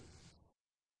angry.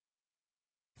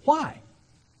 Why?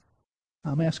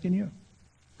 I'm asking you.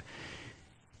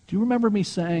 Do you remember me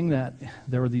saying that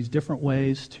there are these different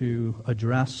ways to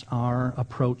address our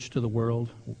approach to the world?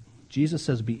 Jesus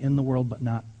says, be in the world, but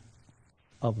not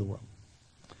of the world.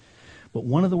 But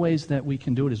one of the ways that we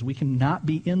can do it is we can not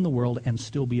be in the world and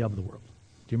still be of the world.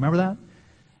 Do you remember that?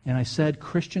 And I said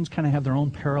Christians kind of have their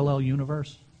own parallel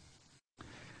universe,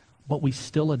 but we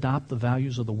still adopt the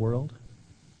values of the world.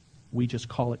 We just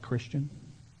call it Christian.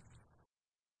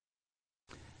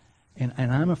 And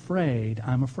I'm afraid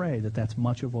that that's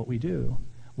much of what we do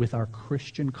with our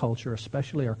Christian culture,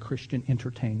 especially our Christian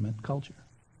entertainment culture.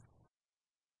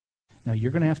 Now,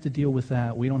 you're going to have to deal with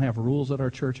that. We don't have rules at our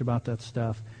church about that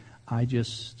stuff. I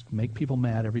just make people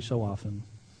mad every so often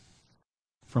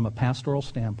from a pastoral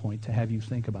standpoint to have you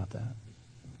think about that.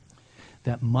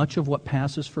 That much of what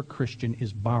passes for Christian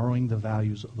is borrowing the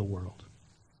values of the world.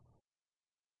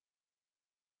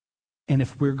 And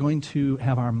if we're going to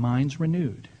have our minds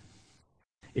renewed,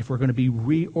 if we're going to be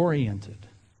reoriented,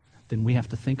 then we have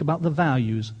to think about the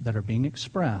values that are being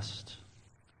expressed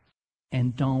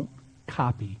and don't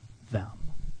copy them.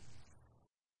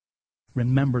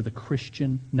 Remember, the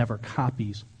Christian never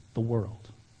copies the world.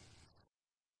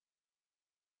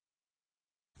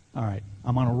 All right,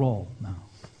 I'm on a roll now,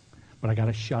 but I got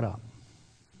to shut up.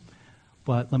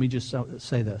 But let me just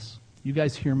say this. You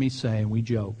guys hear me say, and we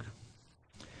joke,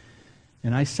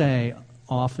 and I say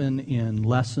often in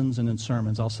lessons and in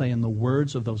sermons, I'll say in the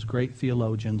words of those great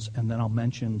theologians, and then I'll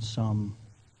mention some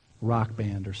rock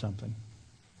band or something.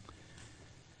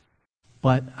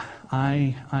 But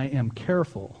I am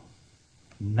careful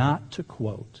not to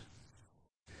quote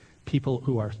people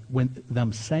who are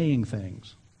them saying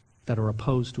things that are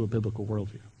opposed to a biblical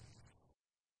worldview.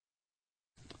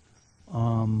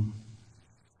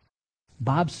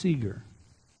 Bob Seger,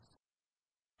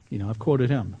 I've quoted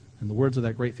him. In the words of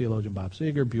that great theologian Bob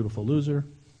Seger, beautiful loser,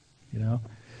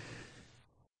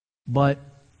 But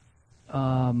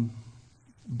Bob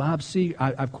Seger,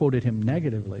 I've quoted him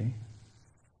negatively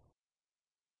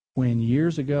when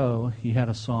years ago he had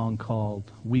a song called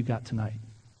We've Got Tonight.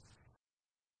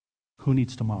 Who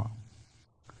Needs Tomorrow?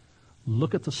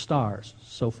 Look at the stars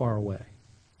so far away.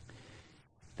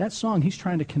 That song, he's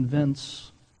trying to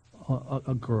convince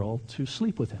a girl to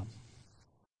sleep with him.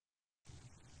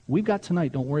 We've got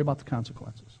tonight, don't worry about the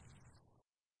consequences.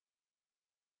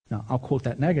 Now, I'll quote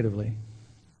that negatively,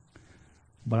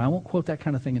 but I won't quote that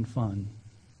kind of thing in fun,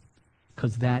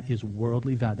 because that is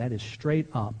worldly value. That is straight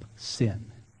up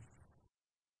sin.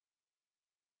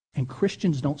 And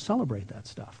Christians don't celebrate that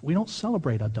stuff. We don't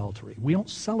celebrate adultery. We don't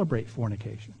celebrate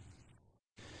fornication.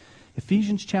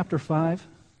 Ephesians chapter 5,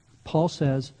 Paul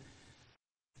says,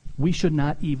 we should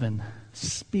not even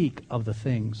speak of the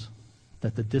things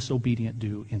that the disobedient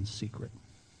do in secret.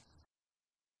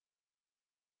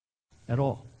 At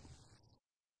all.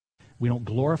 We don't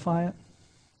glorify it.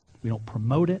 We don't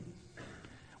promote it.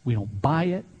 We don't buy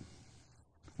it.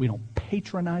 We don't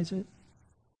patronize it.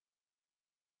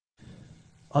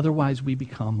 Otherwise, we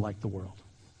become like the world.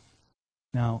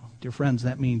 Now, dear friends,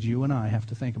 that means you and I have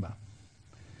to think about,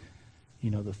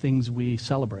 the things we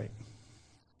celebrate,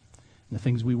 and the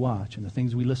things we watch, and the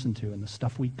things we listen to, and the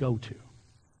stuff we go to.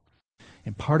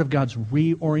 And part of God's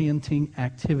reorienting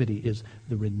activity is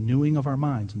the renewing of our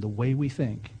minds and the way we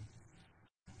think.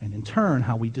 And in turn,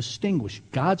 how we distinguish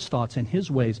God's thoughts and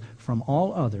His ways from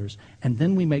all others, and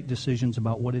then we make decisions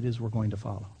about what it is we're going to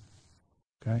follow.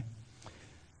 Okay?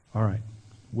 All right.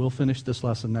 We'll finish this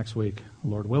lesson next week,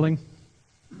 Lord willing.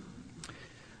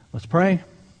 Let's pray.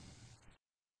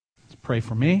 Let's pray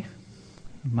for me,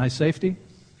 my safety.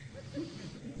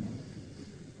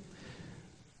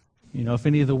 If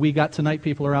any of the We Got Tonight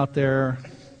people are out there,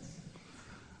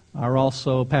 are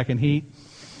also packing heat.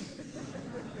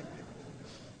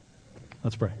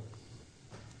 Let's pray.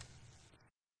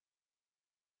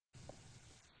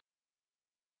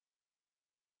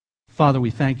 Father,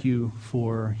 we thank you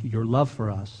for your love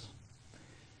for us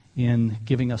in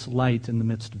giving us light in the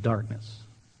midst of darkness.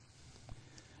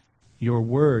 Your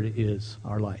word is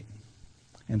our light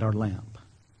and our lamp.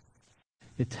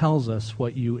 It tells us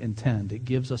what you intend. It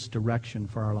gives us direction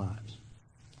for our lives.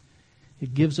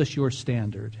 It gives us your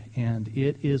standard, and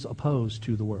it is opposed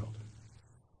to the world.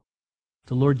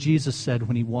 The Lord Jesus said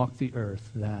when he walked the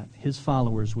earth that his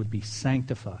followers would be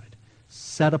sanctified,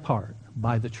 set apart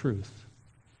by the truth.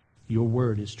 Your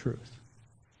word is truth.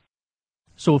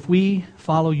 So if we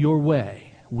follow your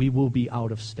way, we will be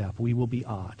out of step. We will be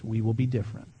odd. We will be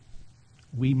different.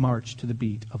 We march to the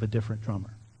beat of a different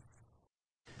drummer.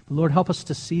 But Lord, help us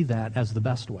to see that as the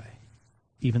best way,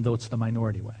 even though it's the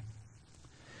minority way.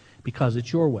 Because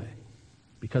it's your way.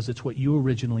 Because it's what you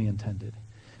originally intended.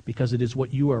 Because it is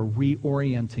what you are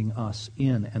reorienting us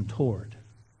in and toward.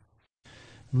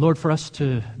 Lord, for us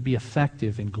to be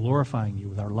effective in glorifying you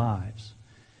with our lives,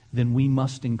 then we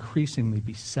must increasingly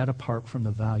be set apart from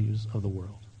the values of the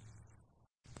world.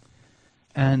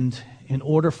 And in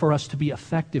order for us to be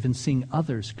effective in seeing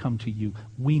others come to you,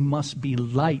 we must be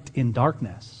light in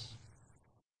darkness.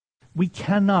 We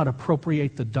cannot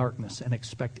appropriate the darkness and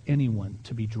expect anyone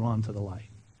to be drawn to the light.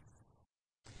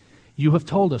 You have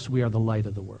told us we are the light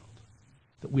of the world,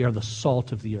 that we are the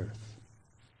salt of the earth.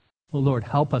 Well, Lord,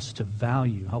 help us to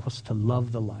value, help us to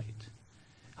love the light.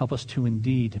 Help us to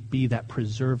indeed be that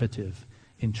preservative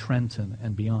in Trenton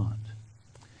and beyond.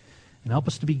 And help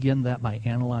us to begin that by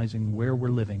analyzing where we're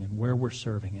living and where we're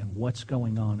serving and what's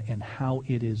going on and how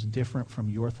it is different from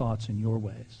your thoughts and your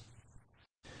ways.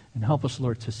 And help us,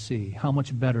 Lord, to see how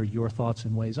much better your thoughts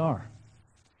and ways are.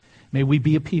 May we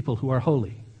be a people who are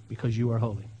holy because you are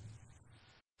holy.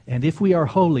 And if we are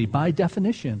holy, by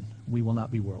definition, we will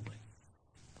not be worldly.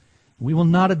 We will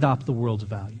not adopt the world's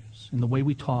values in the way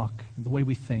we talk, in the way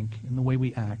we think, in the way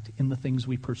we act, in the things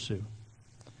we pursue.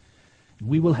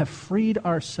 We will have freed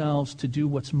ourselves to do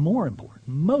what's more important,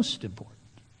 most important,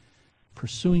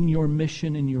 pursuing your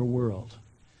mission in your world,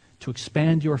 to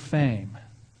expand your fame,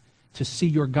 to see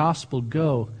your gospel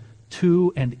go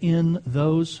to and in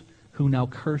those who now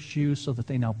curse you so that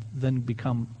they now then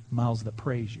become mouths that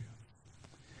praise you.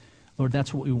 Lord,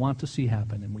 that's what we want to see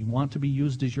happen, and we want to be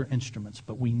used as your instruments,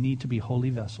 but we need to be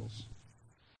holy vessels.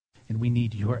 And we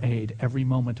need your aid every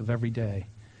moment of every day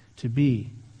to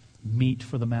be meat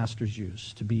for the Master's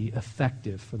use, to be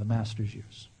effective for the Master's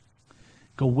use.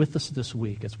 Go with us this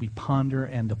week as we ponder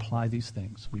and apply these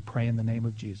things. We pray in the name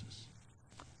of Jesus.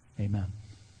 Amen.